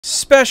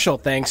Special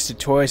thanks to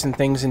Toys and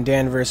Things in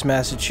Danvers,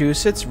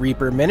 Massachusetts,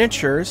 Reaper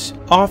Miniatures,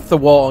 Off the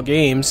Wall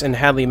Games in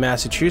Hadley,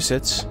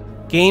 Massachusetts,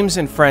 Games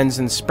and Friends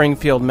in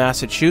Springfield,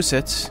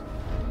 Massachusetts,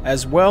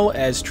 as well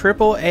as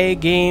AAA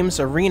Games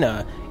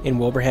Arena in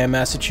Wilbraham,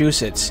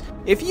 Massachusetts.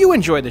 If you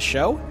enjoy the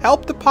show,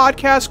 help the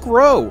podcast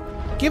grow.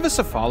 Give us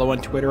a follow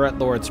on Twitter at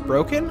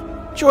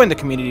LordsBroken, join the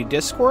community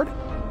Discord,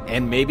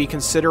 and maybe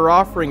consider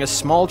offering a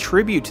small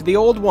tribute to the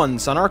old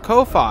ones on our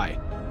Ko-Fi.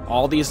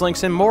 All these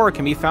links and more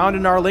can be found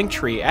in our link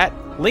tree at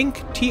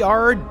linktr.ee/The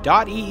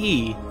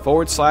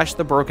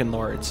Broken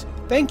Lords.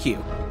 Thank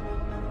you.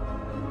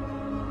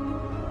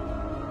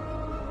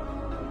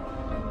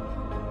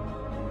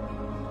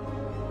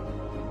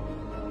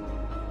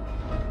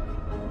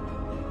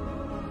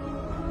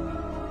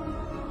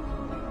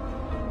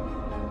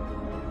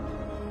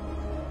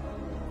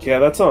 Yeah,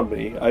 that's on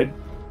me.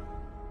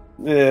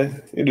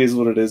 It is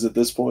what it is at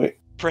this point.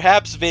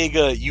 Perhaps,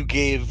 Vega, you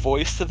gave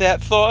voice to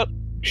that thought?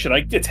 Should I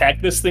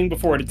attack this thing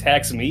before it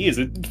attacks me? Is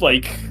it,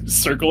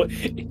 circle it?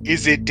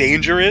 Is it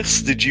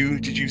dangerous? Did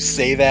you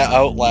say that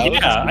out loud?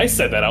 Yeah, I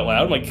said that out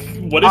loud.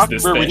 What is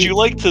this thing? Would you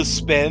like to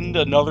spend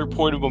another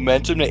point of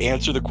momentum to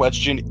answer the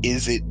question,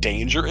 is it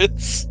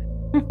dangerous?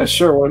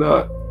 Sure, why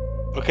not?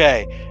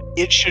 Okay,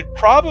 it should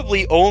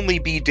probably only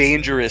be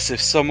dangerous if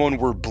someone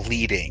were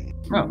bleeding.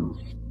 Oh.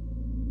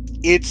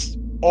 It's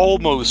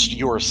almost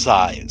your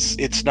size.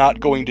 It's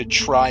not going to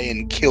try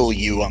and kill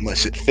you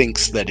unless it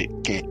thinks that it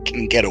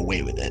can get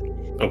away with it.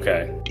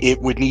 Okay.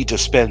 It would need to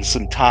spend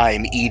some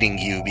time eating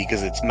you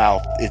because its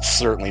mouth, it's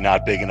certainly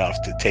not big enough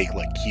to take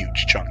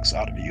huge chunks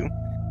out of you.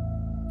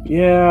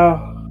 Yeah.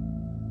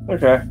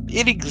 Okay.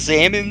 It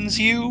examines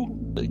you,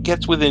 it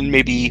gets within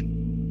maybe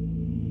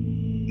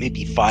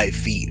 5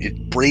 feet. It's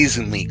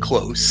brazenly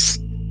close.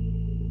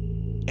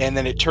 And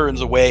then it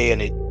turns away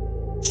and it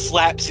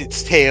slaps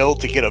its tail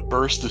to get a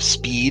burst of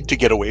speed to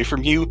get away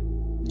from you.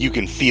 You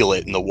can feel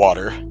it in the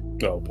water.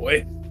 Oh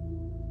boy.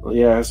 Well,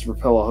 yeah, it has to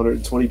propel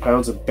 120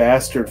 pounds of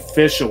bastard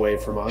fish away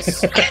from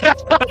us.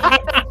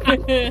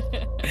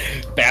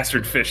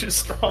 Bastard fish is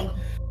strong.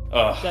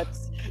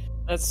 That's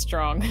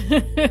strong.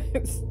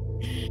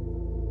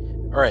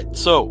 Alright,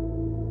 so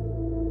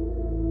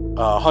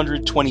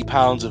 120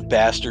 pounds of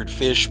bastard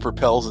fish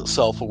propels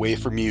itself away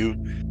from you.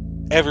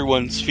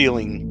 Everyone's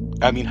feeling...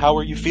 how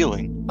are you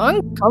feeling?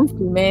 Uncomfy,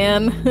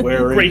 man.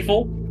 Wary.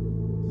 Grateful.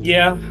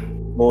 Yeah.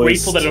 Moist.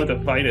 Grateful that I don't have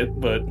to fight it,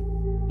 but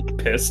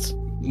pissed.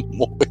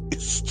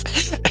 Moist.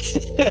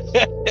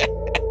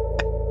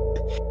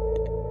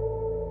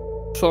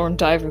 Thorn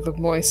Diver the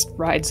Moist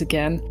rides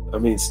again.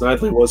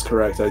 Snidely was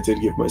correct. I did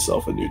give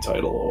myself a new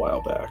title a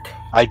while back.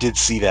 I did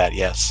see that,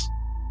 yes.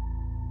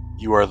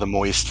 You are the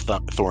moist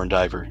Thorn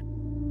Diver.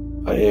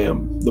 I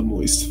am the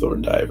moist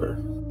Thorn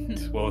Diver.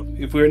 Well,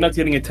 if we're not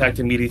getting attacked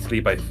immediately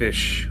by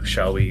fish,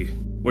 shall we?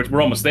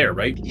 We're almost there,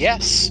 right?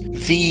 Yes.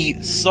 The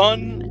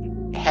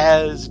sun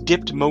has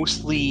dipped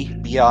mostly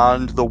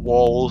beyond the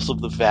walls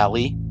of the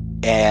valley,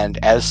 and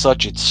as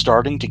such, it's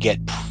starting to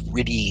get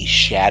pretty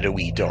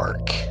shadowy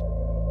dark.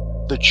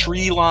 The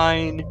tree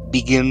line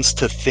begins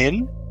to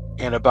thin,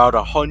 and about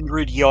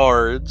 100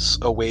 yards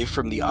away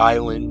from the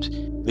island,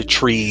 the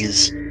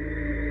trees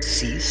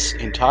cease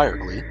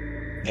entirely,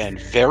 and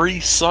very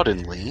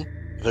suddenly,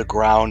 the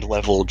ground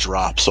level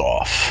drops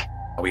off.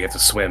 We have to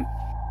swim.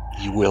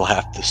 You will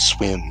have to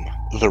swim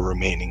the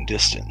remaining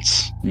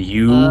distance.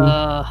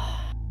 How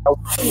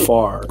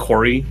far?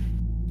 Corey,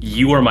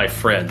 you are my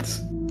friend.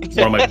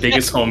 One of my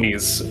biggest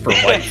homies for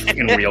life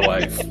in real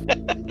life.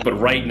 But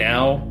right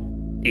now,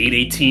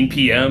 8:18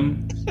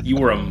 p.m., you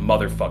were a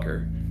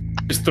motherfucker.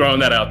 Just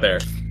throwing that out there.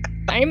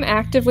 I'm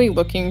actively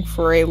looking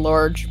for a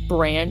large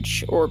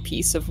branch or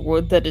piece of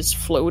wood that is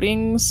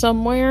floating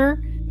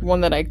somewhere.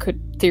 One that I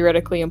could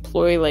theoretically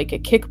employ like a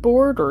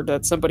kickboard, or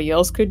that somebody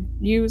else could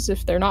use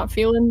if they're not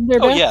feeling their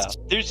best.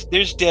 Yeah,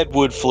 there's dead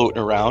wood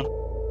floating around.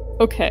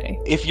 Okay.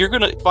 If you're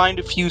gonna find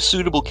a few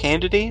suitable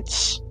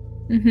candidates,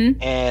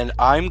 and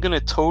I'm gonna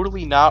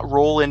totally not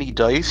roll any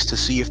dice to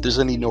see if there's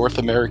any North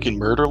American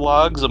murder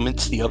logs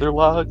amidst the other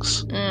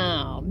logs.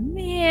 Oh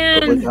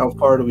man! But how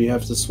far do we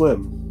have to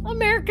swim?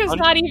 America's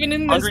not even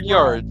in this. 100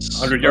 yards.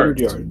 100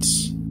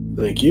 yards.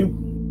 Thank you.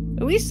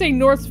 At least say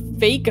North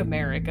Fake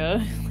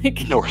America.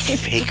 North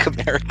Fake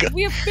America.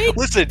 We have fake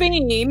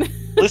Spain.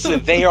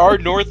 Listen, they are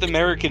North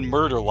American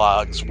murder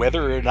logs,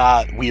 whether or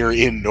not we're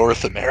in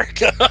North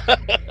America.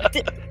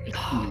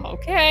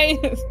 Okay,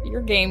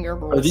 your game, your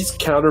rules. Are these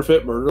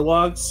counterfeit murder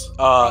logs?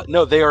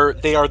 No, they are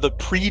the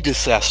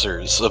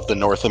predecessors of the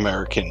North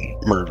American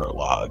murder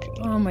log.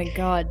 Oh my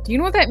god. Do you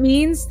know what that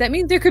means? That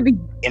means there could be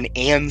an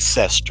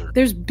ancestor.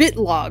 There's bit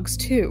logs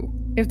too.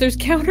 If there's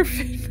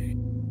counterfeit.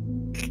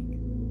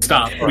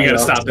 Stop. We gotta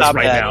stop this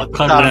right now.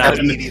 Stop that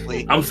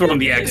immediately. I'm throwing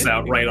the X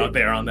out right out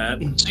there on that.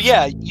 So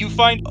yeah, you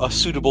find a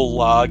suitable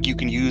log. You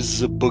can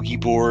use a boogie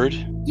board.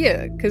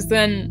 Yeah, because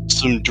then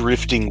some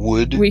drifting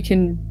wood. We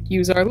can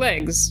use our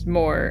legs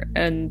more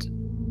and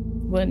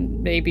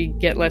then maybe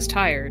get less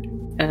tired.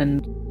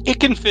 And it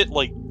can fit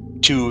like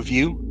 2 of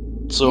you.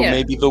 So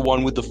maybe the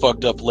one with the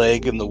fucked up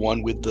leg and the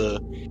one with the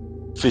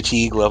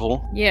fatigue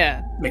level.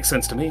 Yeah. Makes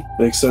sense to me.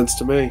 Makes sense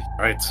to me. All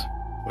right.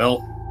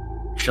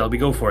 Well, shall we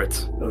go for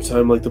it? No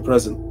time like the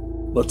present.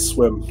 Let's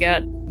swim.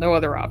 Got no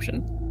other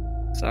option.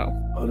 So.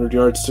 100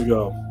 yards to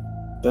go.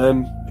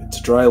 Then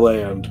it's dry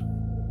land.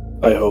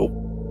 I hope.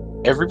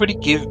 Everybody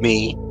give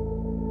me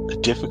a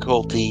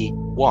difficulty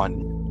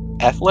 1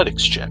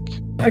 athletics check.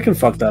 I can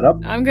fuck that up.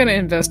 I'm gonna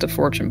invest a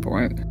fortune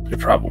point. You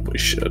probably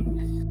should.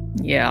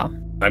 Yeah.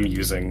 I'm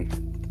using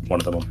one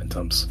of the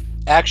momentums.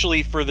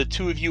 Actually, for the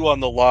two of you on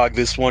the log,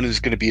 this one is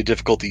going to be a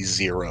difficulty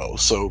 0,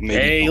 so maybe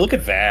Hey, look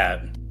at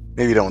that.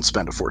 maybe don't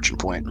spend a fortune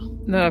point.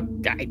 No,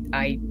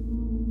 I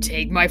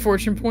take my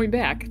fortune point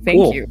back. Thank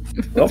Cool. you.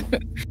 Well,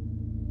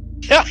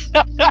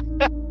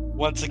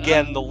 Once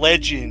again, the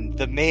legend,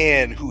 the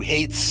man who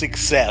hates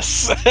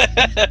success.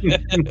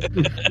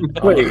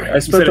 wait, I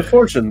spent a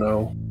fortune,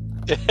 though.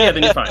 Yeah,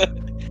 then you're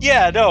fine.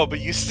 Yeah, no,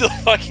 but you still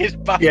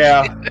fucking buy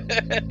Yeah.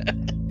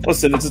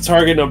 Listen, it's a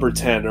target number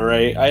 10,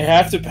 alright? I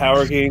have to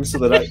power game so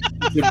that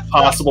it's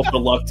impossible for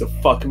luck to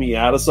fuck me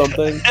out of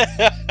something.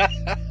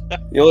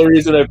 The only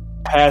reason I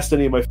passed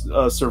any of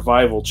my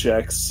survival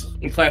checks.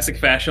 In classic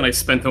fashion, I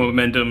spent the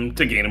momentum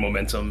to gain a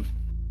momentum.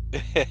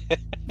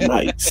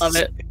 Nice. Love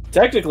it.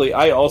 Technically,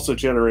 I also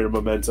generate a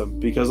momentum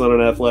because on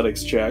an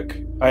athletics check,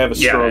 I have a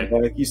strong Yeah.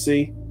 back, you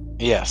see?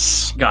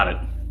 Yes, Got it.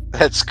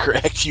 that's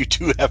correct. You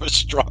do have a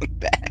strong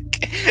back.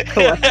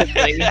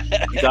 Collectively.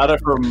 I got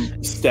it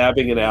from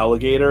stabbing an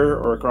alligator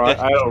or a croc.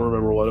 I don't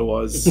remember what it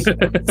was.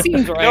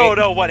 Seems right.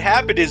 No, what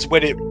happened is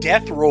when it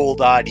death rolled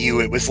on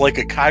you, it was like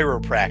a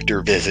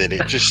chiropractor visit.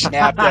 It just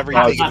snapped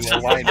everything into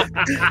alignment.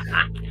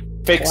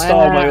 Fixed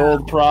all my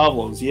old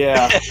problems.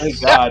 Yeah, thank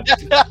God.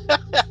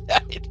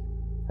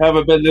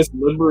 Haven't been this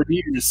limber in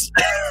years.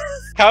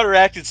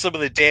 Counteracted some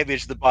of the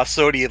damage the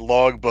Bostonian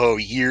longbow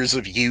years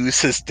of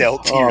use has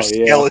dealt to Oh, your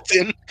yeah.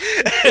 skeleton.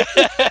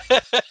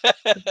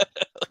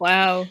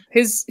 Wow.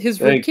 His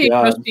Thank ribcage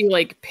God. must be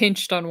like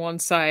pinched on one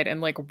side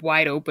and like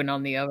wide open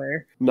on the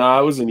other. Nah,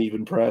 it was an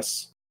even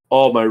press.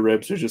 All my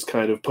ribs are just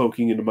kind of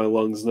poking into my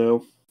lungs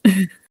now.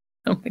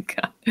 Oh my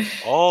god.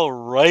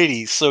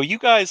 Alrighty, so you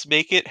guys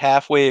make it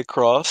halfway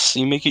across.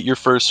 You make it your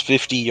first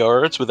 50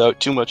 yards without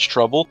too much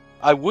trouble.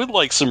 I would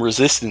like some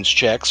resistance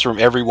checks from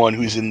everyone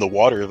who's in the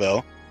water,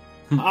 though.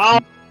 Oh,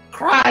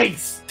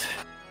 Christ!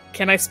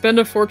 Can I spend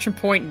a fortune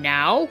point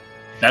now?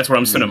 That's where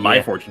I'm spending my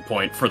Yeah. fortune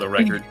point for the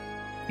record.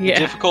 Yeah.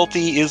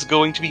 Difficulty is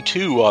going to be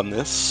 2 on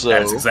this, so...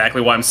 That's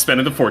exactly why I'm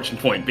spending the fortune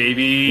point,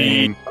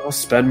 baby. I'll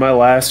spend my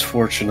last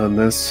fortune on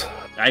this.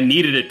 I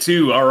needed it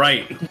too. All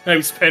right. I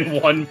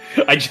spend 1.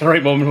 I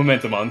generate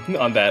momentum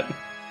on that.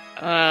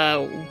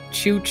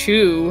 Choo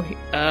choo.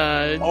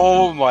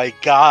 Oh my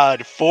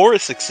god, 4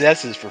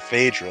 successes for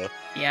Phaedra.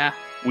 Yeah.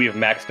 We have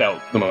maxed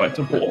out the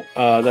momentum pool.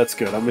 That's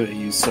good. I'm going to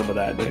use some of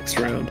that next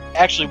round.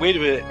 Actually, wait a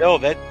minute. No,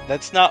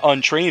 that's not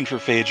untrained for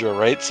Phaedra,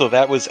 right? So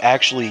that was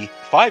actually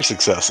 5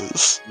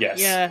 successes. Yes.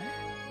 Yeah.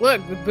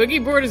 Look, the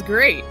boogie board is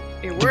great.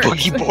 It The works.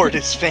 boogie board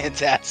is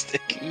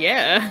fantastic.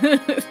 Yeah.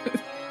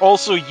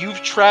 Also,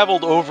 you've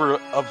traveled over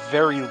a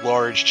very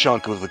large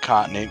chunk of the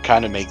continent.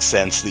 Kind of makes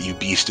sense that you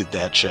beasted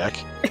that check.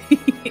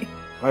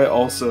 I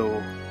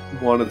also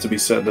wanted to be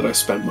said that I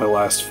spent my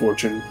last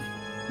fortune.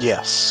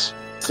 Yes.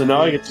 So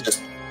now I get to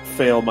just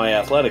fail my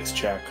athletics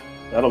check.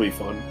 That'll be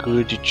fun.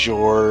 Good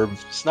job.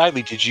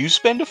 Snidely, did you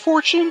spend a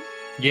fortune?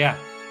 Yeah.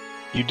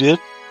 You did?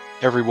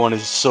 Everyone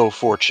is so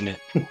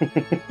fortunate.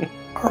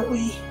 Are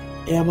we?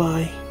 Am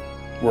I?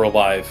 We're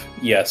alive.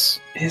 Yes.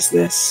 Is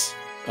this?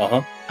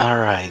 Uh-huh.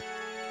 Alright.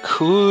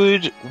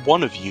 Could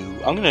one of you...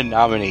 I'm going to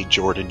nominate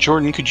Jordan.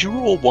 Jordan, could you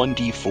roll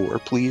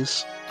 1d4,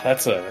 please?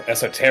 That's a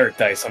esoteric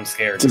dice. I'm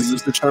scared. Does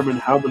this determine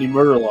how many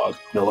murder logs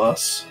kill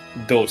us?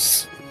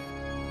 Dos.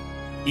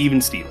 Even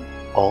Steven.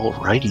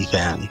 Alrighty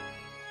then.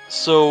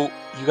 So,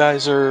 you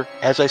guys are,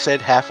 as I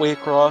said, halfway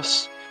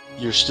across.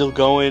 You're still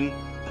going.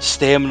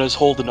 Stamina's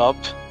holding up.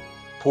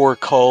 Poor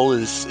Cull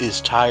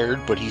is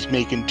tired, but he's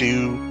making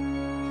do.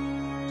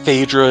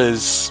 Phaedra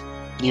is,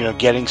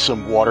 getting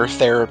some water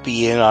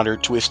therapy in on her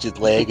twisted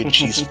leg, and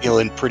she's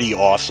feeling pretty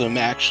awesome,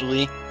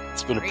 actually.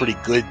 It's been a pretty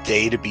good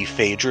day to be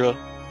Phaedra.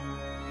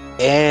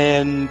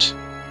 And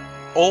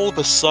all of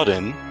a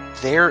sudden,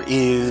 there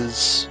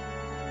is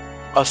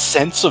a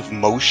sense of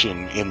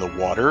motion in the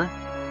water,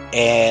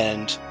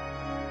 and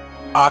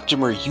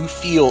Octomer, you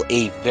feel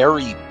a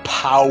very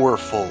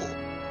powerful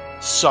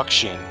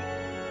suction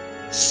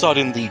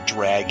suddenly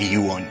drag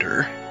you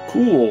under.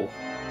 Cool.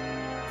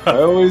 I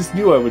always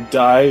knew I would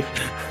die.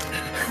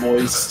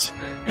 Moist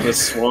in a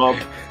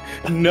swamp.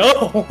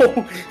 No!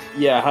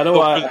 Yeah, how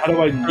do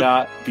I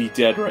not be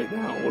dead right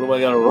now? What do I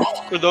gotta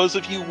roll? For those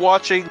of you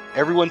watching,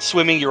 everyone's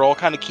swimming, you're all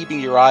kind of keeping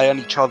your eye on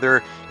each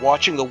other,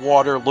 watching the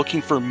water,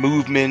 looking for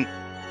movement,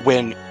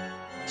 when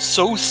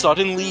so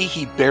suddenly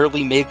he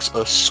barely makes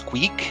a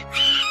squeak,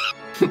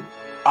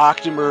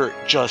 Octomer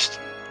just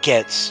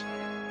gets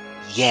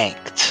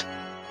yanked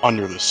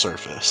under the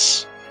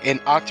surface. And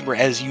Octomer,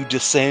 as you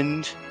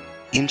descend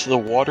into the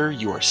water,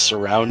 you are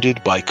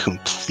surrounded by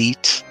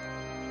complete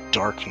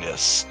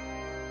darkness.